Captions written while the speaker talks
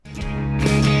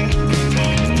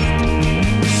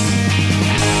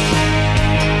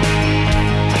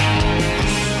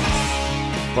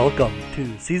Welcome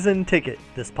to Season Ticket.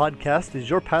 This podcast is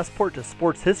your passport to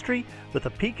sports history with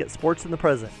a peek at sports in the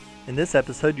present. In this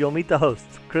episode, you'll meet the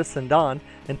hosts, Chris and Don,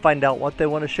 and find out what they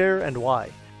want to share and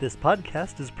why. This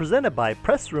podcast is presented by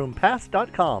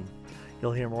PressRoomPass.com.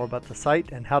 You'll hear more about the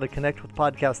site and how to connect with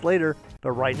podcasts later,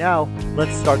 but right now,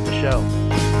 let's start the show.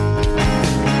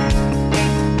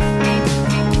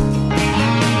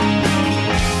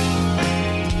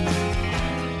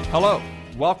 Hello,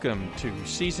 welcome to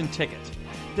Season Ticket.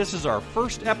 This is our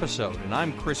first episode, and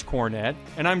I'm Chris Cornett,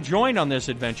 and I'm joined on this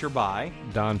adventure by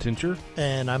Don Tincher.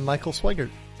 And I'm Michael Swigert.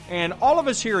 And all of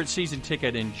us here at Season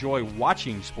Ticket enjoy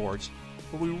watching sports,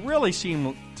 but we really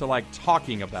seem to like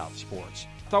talking about sports.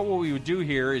 I thought what we would do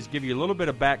here is give you a little bit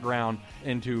of background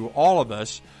into all of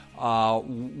us,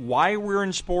 why we're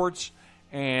in sports,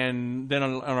 and then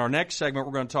on our next segment,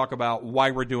 we're going to talk about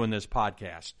why we're doing this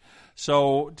podcast.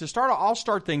 So to start, I'll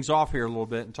start things off here a little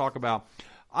bit and talk about,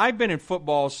 I've been in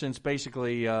football since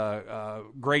basically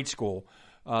grade school.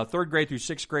 Third grade through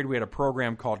sixth grade, we had a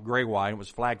program called Gray Y. It was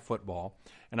flag football,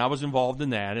 and I was involved in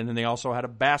that. And then they also had a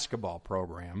basketball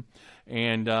program,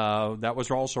 and that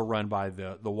was also run by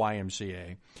the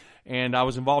YMCA. And I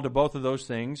was involved in both of those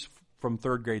things from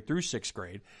third grade through sixth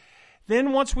grade.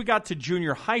 Then once we got to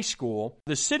junior high school,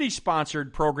 the city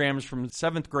sponsored programs from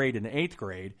seventh grade and eighth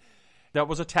grade. That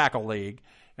was a tackle league,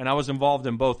 and I was involved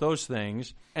in both those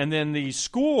things. And then the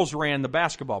schools ran the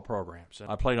basketball programs.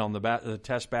 I played on the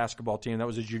Test basketball team. That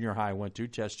was a junior high I went to,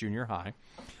 Test Junior High.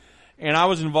 And I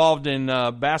was involved in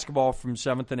basketball from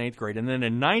 7th and 8th grade. And then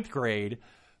in 9th grade,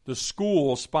 the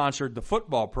school sponsored the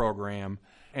football program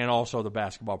and also the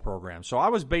basketball program. So I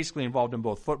was basically involved in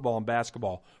both football and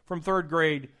basketball from 3rd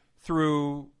grade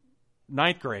through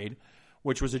 9th grade,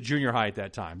 which was a junior high at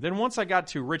that time. Then once I got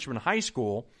to Richmond High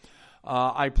School,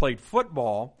 I played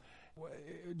football.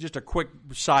 Just a quick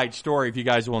side story, if you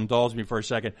guys will indulge me for a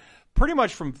second. Pretty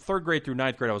much from 3rd grade through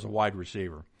 9th grade, I was a wide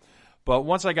receiver. But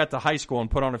once I got to high school and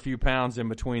put on a few pounds in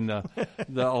between a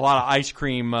lot of ice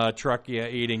cream truck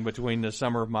eating between the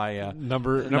summer of my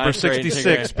number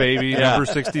 66, baby, yeah. Number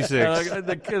 66.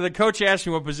 The coach asked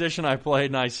me what position I played,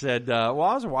 and I said, well,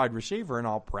 I was a wide receiver and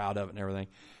all proud of it and everything.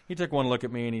 He took one look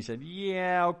at me and he said,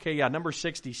 yeah, number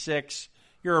 66.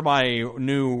 You're my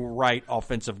new right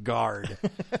offensive guard.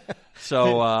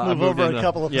 So I moved over a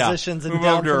couple of positions and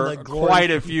down from the glory. Quite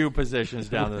a few positions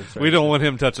down to the We don't want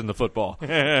him touching the football.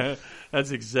 That's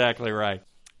exactly right.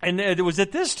 And it was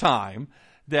at this time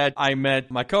that I met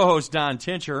my co-host Don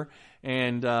Tincher,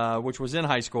 and which was in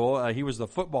high school. He was the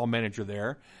football manager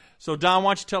there. So Don,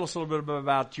 why don't you tell us a little bit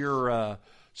about your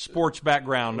sports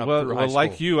background through high school? Well,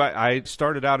 like you, I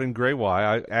started out in Gray Y.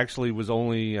 I actually was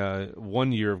only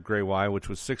 1 year of Gray Y, which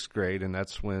was 6th grade, and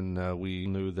that's when we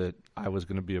knew that I was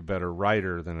going to be a better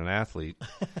writer than an athlete.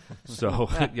 So,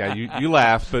 yeah, you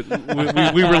laugh, but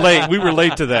we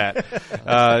relate to that.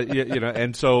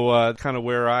 And so kind of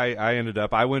where I ended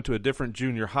up, I went to a different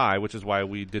junior high, which is why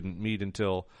we didn't meet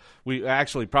until we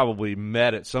actually probably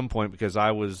met at some point because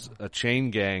I was a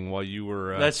chain gang while you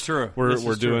were. That's true.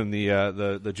 We're doing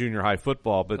the junior high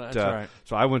football, but that's right.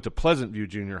 So I went to Pleasant View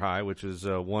Junior High, which is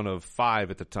one of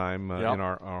 5 at the time in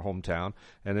our hometown,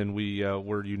 and then we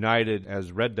were united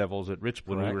as Red Devils at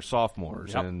Richmond when we were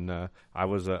sophomores, and I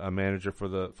was a manager for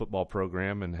the football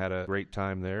program and had a great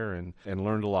time there and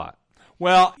learned a lot.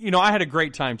 Well, I had a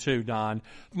great time too, Don.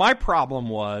 My problem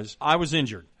was I was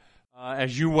injured.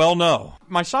 As you well know,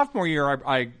 my sophomore year,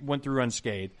 I went through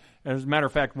unscathed. As a matter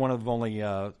of fact, one of only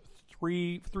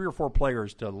three or four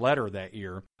players to letter that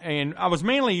year. And I was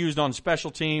mainly used on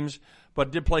special teams, but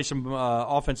did play some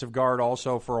offensive guard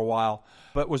also for a while.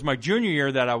 But it was my junior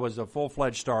year that I was a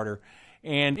full-fledged starter.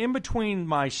 And in between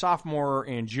my sophomore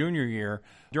and junior year,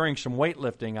 during some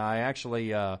weightlifting, I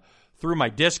actually threw my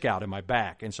disc out in my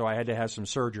back, and so I had to have some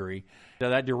surgery.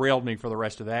 That derailed me for the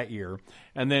rest of that year.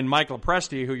 And then Mike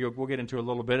Lepresti, who we'll get into a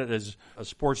little bit as a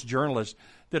sports journalist,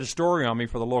 did a story on me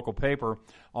for the local paper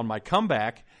on my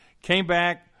comeback. Came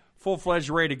back,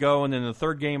 full-fledged, ready to go, and then the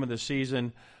third game of the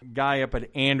season, guy up at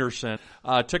Anderson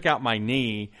took out my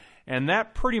knee, and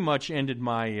that pretty much ended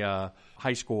my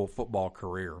high school football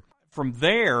career. From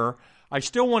there, I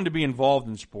still wanted to be involved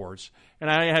in sports, and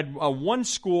I had one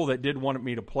school that did want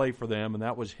me to play for them, and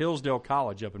that was Hillsdale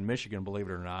College up in Michigan, believe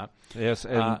it or not. Yes,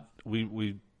 and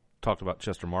we talked about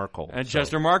Chester Markle. And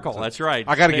Chester Markle, that's right.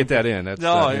 I got to get that in. That's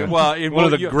one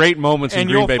of the great moments in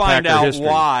Green Bay Packer history.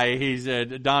 And you'll find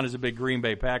out why Don is a big Green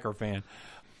Bay Packer fan.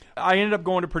 I ended up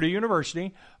going to Purdue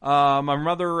University. My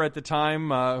mother at the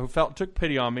time, who took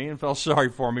pity on me and felt sorry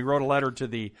for me, wrote a letter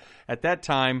to at that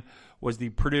time, was the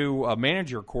Purdue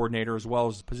manager coordinator as well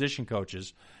as position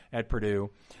coaches at Purdue.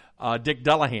 Dick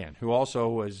Dullahan, who also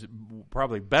was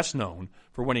probably best known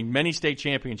for winning many state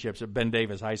championships at Ben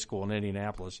Davis High School in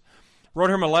Indianapolis. Wrote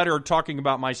him a letter talking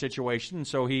about my situation,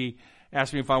 so he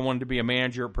asked me if I wanted to be a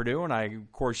manager at Purdue, and I,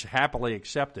 of course, happily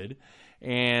accepted.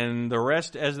 And the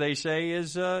rest, as they say,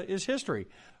 is history.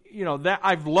 You know, that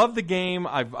I've loved the game.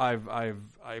 I've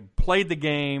played the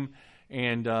game,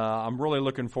 and I'm really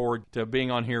looking forward to being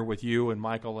on here with you and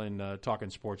Michael and talking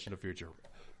sports in the future.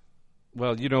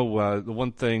 Well, you know, the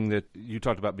one thing that you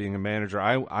talked about being a manager,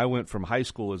 I went from high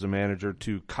school as a manager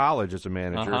to college as a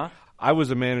manager. Uh-huh. I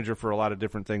was a manager for a lot of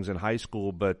different things in high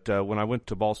school, but when I went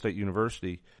to Ball State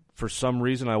University, for some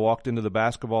reason I walked into the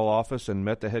basketball office and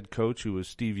met the head coach, who was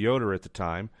Steve Yoder at the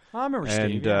time. I remember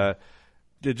and, Steve. Yeah.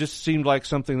 It just seemed like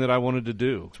something that I wanted to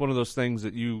do. It's one of those things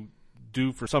that you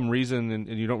do for some reason, and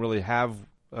you don't really have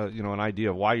an idea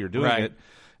of why you're doing Right. it,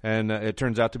 and it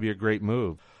turns out to be a great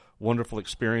move. Wonderful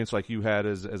experience like you had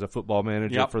as a football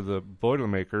manager Yep. for the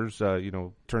Boilermakers,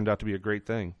 turned out to be a great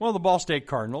thing. Well, the Ball State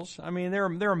Cardinals. I mean, they're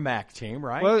a MAC team,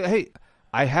 right? Well, hey,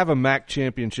 I have a MAC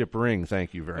championship ring.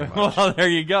 Thank you very much. Well, there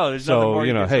you go. There's nothing So more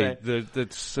you can say.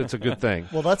 it's a good thing.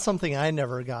 Well, that's something I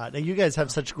never got. You guys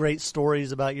have such great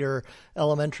stories about your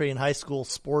elementary and high school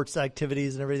sports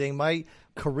activities and everything. My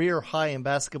career high in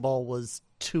basketball was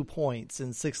 2 points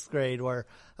in 6th grade, where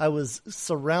I was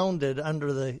surrounded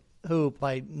under the hoop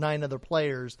by 9 other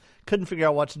players, couldn't figure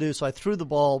out what to do, so I threw the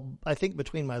ball, I think,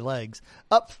 between my legs,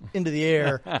 up into the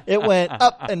air. It went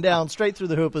up and down, straight through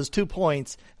the hoop. It was 2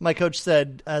 points. My coach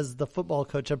said, as the football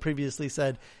coach had previously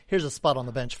said, here's a spot on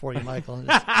the bench for you, Michael. And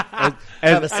just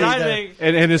have a seat there.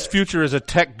 And his future as a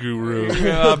tech guru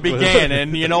began.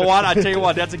 And you know what? I tell you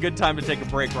what, that's a good time to take a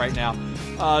break right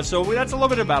now. So that's a little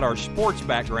bit about our sports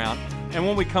background. And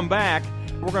when we come back,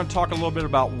 we're going to talk a little bit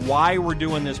about why we're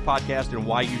doing this podcast and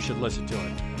why you should listen to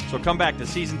it. So come back to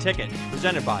Season Ticket,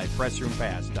 presented by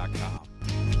PressRoomPass.com.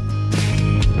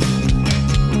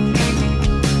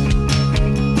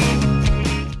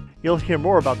 You'll hear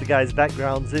more about the guys'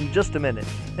 backgrounds in just a minute,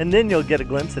 and then you'll get a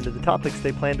glimpse into the topics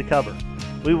they plan to cover.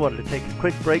 We wanted to take a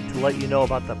quick break to let you know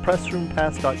about the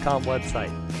PressRoomPass.com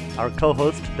website. Our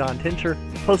co-host, Don Tincher,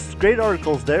 posts great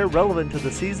articles there relevant to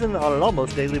the season on an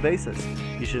almost daily basis.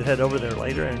 You should head over there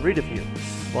later and read a few.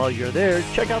 While you're there,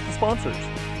 check out the sponsors.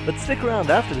 But stick around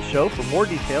after the show for more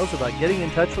details about getting in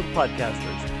touch with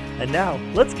podcasters. And now,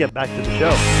 let's get back to the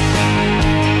show.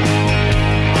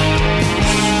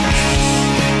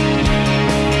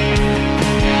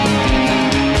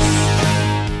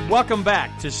 Welcome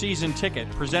back to Season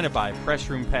Ticket, presented by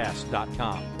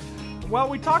PressRoomPass.com. Well,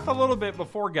 we talked a little bit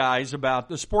before, guys, about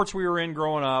the sports we were in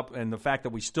growing up and the fact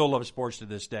that we still love sports to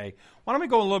this day. Why don't we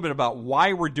go a little bit about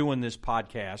why we're doing this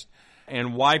podcast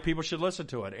and why people should listen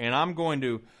to it? And I'm going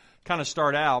to kind of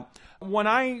start out. When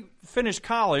I finished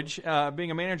college,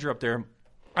 being a manager up there,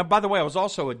 by the way, I was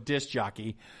also a disc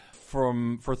jockey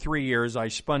for 3 years. I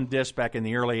spun disc back in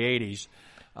the early 80s.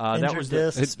 That was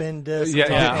disc, spin disc.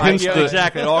 Yeah,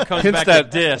 exactly. It all comes back to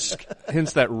disc.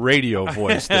 Hence that radio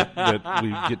voice that we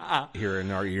get here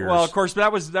in our ears. Well, of course,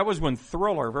 that was when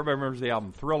Thriller, if everybody remembers the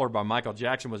album Thriller by Michael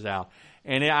Jackson, was out.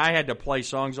 And I had to play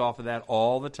songs off of that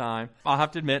all the time. I'll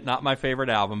have to admit, not my favorite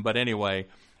album, but anyway,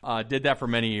 did that for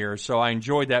many years, so I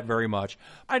enjoyed that very much.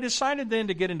 I decided then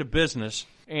to get into business,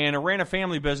 and I ran a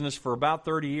family business for about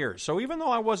 30 years. So even though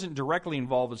I wasn't directly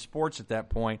involved with sports at that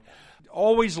point,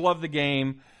 always loved the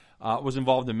game, was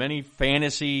involved in many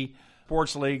fantasy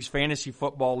sports leagues, fantasy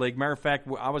football league. Matter of fact,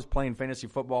 I was playing fantasy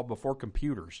football before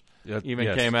computers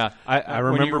came out. I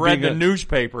remember when you read the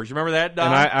newspapers. You remember that, Don?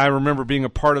 And I remember being a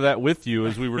part of that with you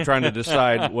as we were trying to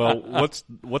decide, well,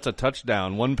 what's a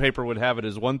touchdown? One paper would have it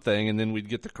as one thing, and then we'd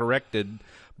get the corrected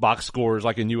box scores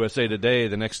like in USA Today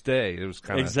the next day. It was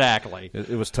kind of exactly. It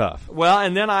was tough. Well,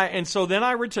 so then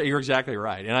I retired. You're exactly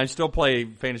right, and I still play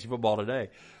fantasy football today.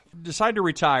 Decided to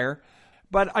retire,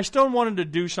 but I still wanted to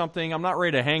do something. I'm not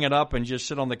ready to hang it up and just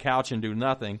sit on the couch and do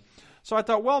nothing. So I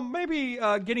thought, well, maybe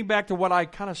getting back to what I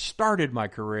kind of started my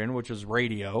career in, which was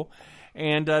radio,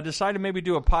 and decided to maybe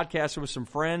do a podcast with some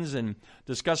friends and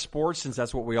discuss sports, since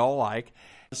that's what we all like.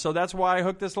 So that's why I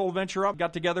hooked this little venture up,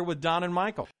 got together with Don and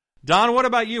Michael. Don, what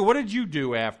about you? What did you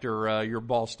do after your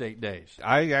Ball State days?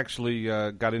 I actually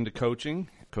got into coaching.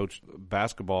 Coached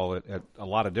basketball at a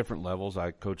lot of different levels.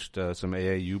 I coached some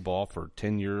AAU ball for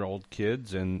 10-year-old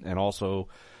kids and also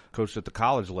coached at the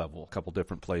college level, a couple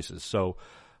different places. So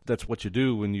that's what you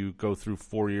do when you go through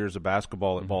 4 years of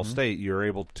basketball at Ball State. You're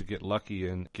able to get lucky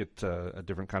and get a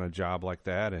different kind of job like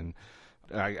that. And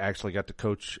I actually got to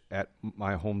coach at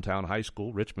my hometown high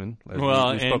school, Richmond, as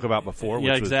we spoke about before.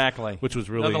 Exactly. Which was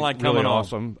really, like really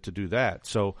awesome to do that.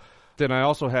 So then I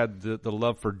also had the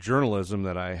love for journalism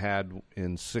that I had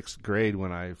in 6th grade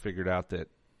when I figured out that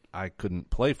I couldn't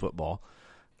play football,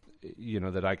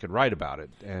 that I could write about it.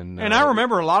 And I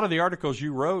remember a lot of the articles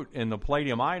you wrote in the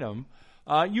Palladium item.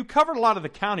 You covered a lot of the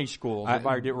county schools, if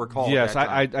I did recall. Yes,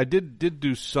 I did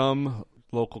do some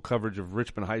local coverage of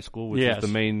Richmond High School, which is the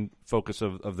main focus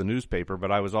of the newspaper,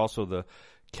 but I was also the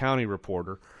county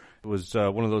reporter. It was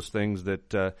one of those things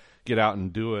that get out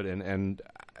and do it. And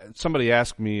somebody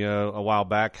asked me a while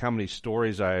back how many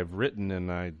stories I've written,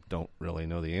 and I don't really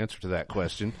know the answer to that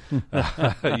question.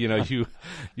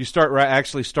 You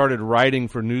started writing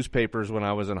for newspapers when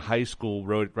I was in high school,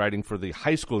 writing for the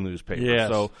high school newspaper. Yes.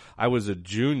 So I was a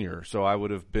junior, so I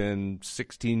would have been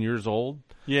 16 years old.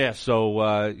 Yes. So,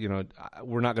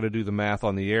 we're not going to do the math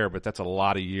on the air, but that's a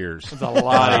lot of years. It's a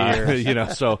lot of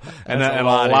years. And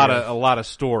a lot of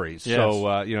stories. Yes. So,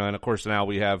 and of course now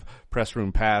we have Press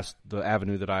Room Pass, the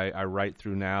avenue that I write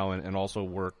through now, and also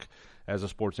work as a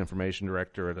sports information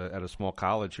director at a small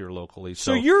college here locally.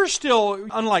 So you're still,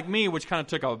 unlike me, which kind of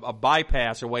took a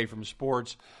bypass away from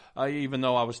sports, even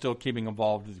though I was still keeping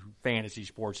involved with fantasy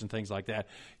sports and things like that.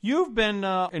 You've been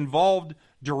involved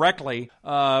directly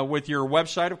with your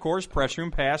website, of course,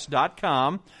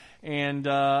 PressRoomPass.com, and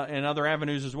other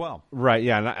avenues as well. Right,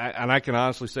 yeah, and I can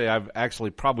honestly say I've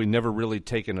actually probably never really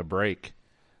taken a break,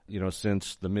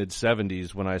 since the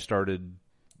mid-'70s when I started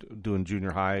doing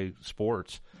junior high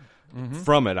sports. Mm-hmm.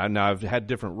 From it, I've had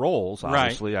different roles.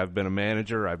 Obviously, right. I've been a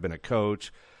manager, I've been a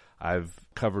coach, I've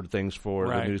covered things for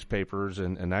the newspapers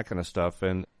and that kind of stuff,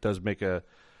 and it does make an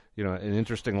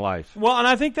interesting life. Well, and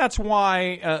I think that's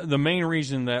why the main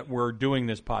reason that we're doing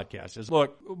this podcast is,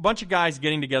 look, a bunch of guys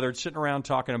getting together, sitting around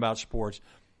talking about sports.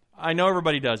 I know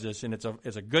everybody does this, and it's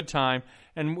a good time.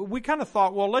 And we kind of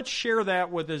thought, well, let's share that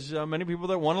with as many people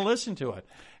that want to listen to it.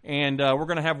 And we're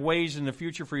going to have ways in the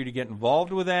future for you to get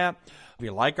involved with that. If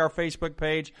you like our Facebook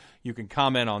page, you can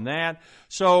comment on that.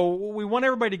 So we want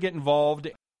everybody to get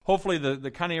involved. Hopefully the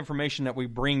kind of information that we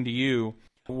bring to you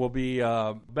will be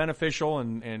beneficial,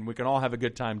 and we can all have a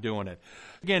good time doing it.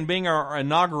 Again, being our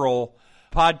inaugural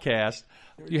podcast,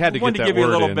 you had to get that give you a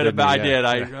word little in, bit about. I did.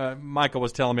 Yeah. Michael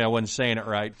was telling me I wasn't saying it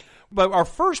right. But our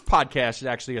first podcast,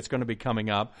 actually, it's going to be coming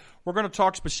up. We're going to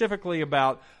talk specifically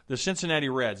about the Cincinnati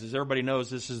Reds. As everybody knows,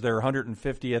 this is their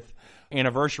 150th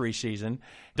anniversary season.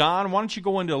 Don, why don't you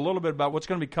go into a little bit about what's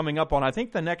going to be coming up on, I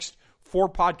think, the next 4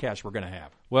 podcasts we're going to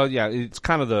have. Well, yeah, it's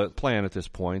kind of the plan at this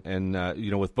point. And,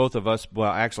 with both of us,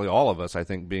 well, actually all of us, I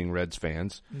think, being Reds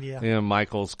fans. Yeah.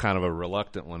 Michael's kind of a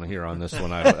reluctant one here on this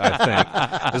one, I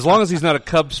think. As long as he's not a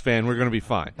Cubs fan, we're going to be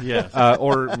fine. Yes.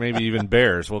 Or maybe even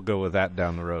Bears. We'll go with that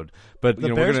down the road. But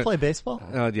the Bears play baseball?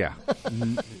 Yeah.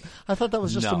 I thought that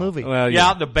was just a movie. Well,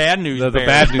 yeah, the bad news Bears. The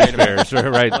bad news Bears,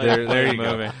 right there you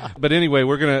go. But anyway,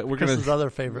 we're gonna Chris's other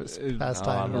favorite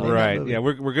pastime. Right? Yeah,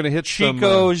 we're gonna hit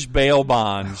Chico's bail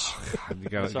bonds. You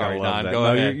gotta Sorry, love Don. that. Go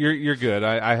ahead. You're good.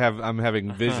 I'm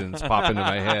having visions pop into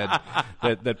my head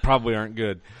that probably aren't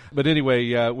good. But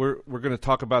anyway, we're going to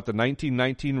talk about the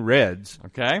 1919 Reds.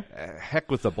 Okay. Heck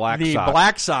with the Black Sox. The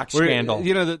Black Sox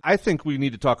scandal. I think we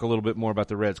need to talk a little bit more about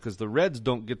the Reds because the Reds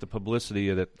don't get the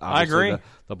publicity that. I agree.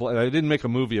 They didn't make a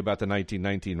movie about the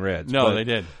 1919 Reds. No, they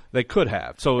did. They could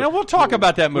have. So now we'll talk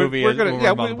about that movie.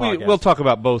 We'll talk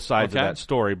about both sides of that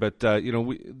story. But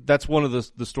that's one of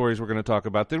the stories we're going to talk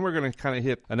about. Then we're going to kind of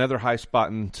hit another high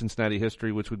spot in Cincinnati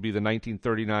history, which would be the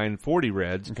 1939-40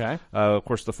 Reds. Okay. Of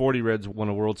course, the 40 Reds won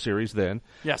a World Series then.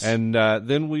 Yes. And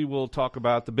then we will talk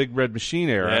about the Big Red Machine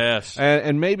era. Yes.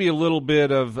 And maybe a little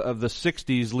bit of the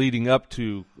 60s leading up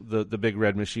to the Big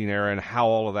Red Machine era and how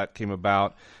all of that came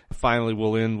about. Finally,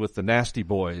 we'll end with the Nasty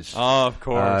Boys. Oh, of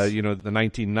course. The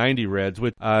 1990 Reds,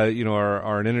 which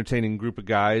are an entertaining group of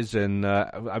guys, and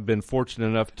I've been fortunate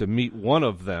enough to meet one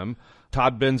of them,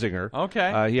 Todd Benzinger.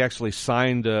 Okay. He actually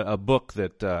signed a book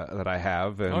that I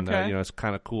have, and it's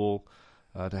kind of cool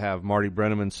to have Marty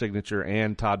Brenneman's signature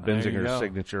and Todd Benzinger's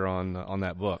signature on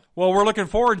that book. Well, we're looking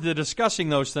forward to discussing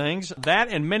those things, that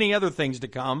and many other things to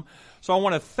come. So I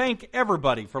want to thank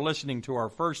everybody for listening to our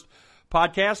first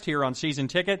podcast here on Season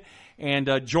Ticket,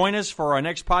 and join us for our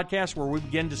next podcast where we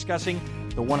begin discussing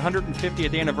the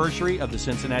 150th anniversary of the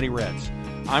Cincinnati Reds.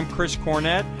 I'm Chris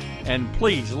Cornett, and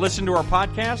please listen to our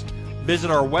podcast, visit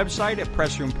our website at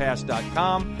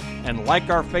PressRoomPass.com, and like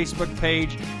our Facebook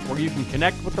page where you can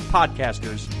connect with the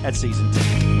podcasters at Season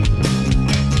Ticket.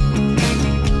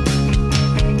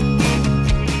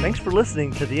 Thanks for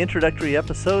listening to the introductory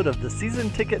episode of the Season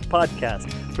Ticket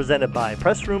Podcast presented by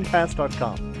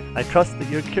PressRoomPass.com. I trust that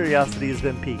your curiosity has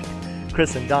been piqued.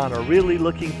 Chris and Don are really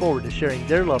looking forward to sharing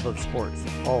their love of sports,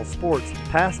 all sports,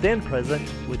 past and present,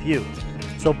 with you.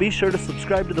 So be sure to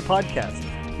subscribe to the podcast.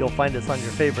 You'll find us on your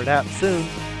favorite app soon.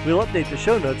 We'll update the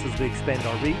show notes as we expand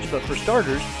our reach, but for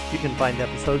starters, you can find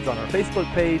episodes on our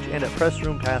Facebook page and at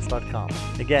PressRoomPass.com.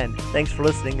 Again, thanks for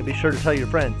listening, and be sure to tell your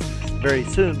friends. Very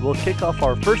soon, we'll kick off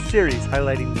our first series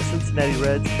highlighting the Cincinnati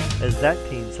Reds as that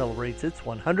team celebrates its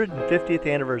 150th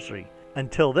anniversary.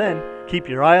 Until then, keep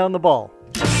your eye on the ball.